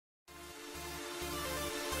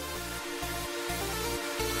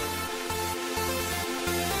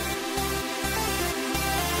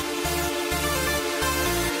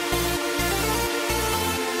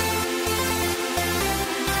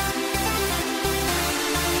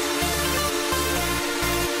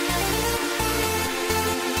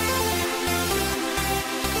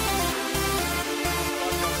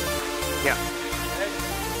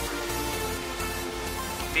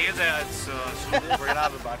We're gonna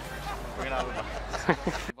have a bat first. We're gonna have a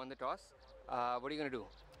bat. Won the toss. What are you going to do?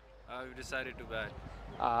 We've decided to bat.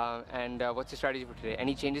 And what's your strategy for today?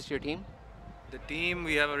 Any changes to your team? The team,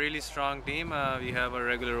 we have a really strong team. We have our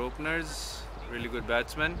regular openers, really good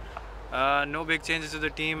batsmen. No big changes to the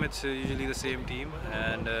team. It's usually the same team,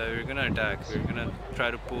 and we're gonna attack. We're gonna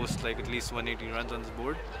try to post like at least 180 runs on this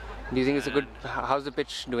board. Do you think it's a good? How's the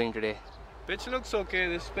pitch doing today? Pitch looks okay.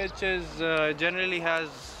 This pitch is generally has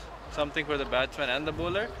something for the batsman and the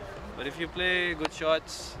bowler. But if you play good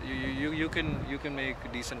shots, you can make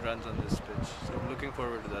decent runs on this pitch. So I'm looking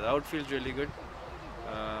forward to that. The outfield's really good.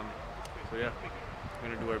 So yeah, we're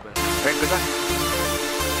gonna do our best. Right, good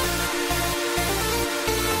luck.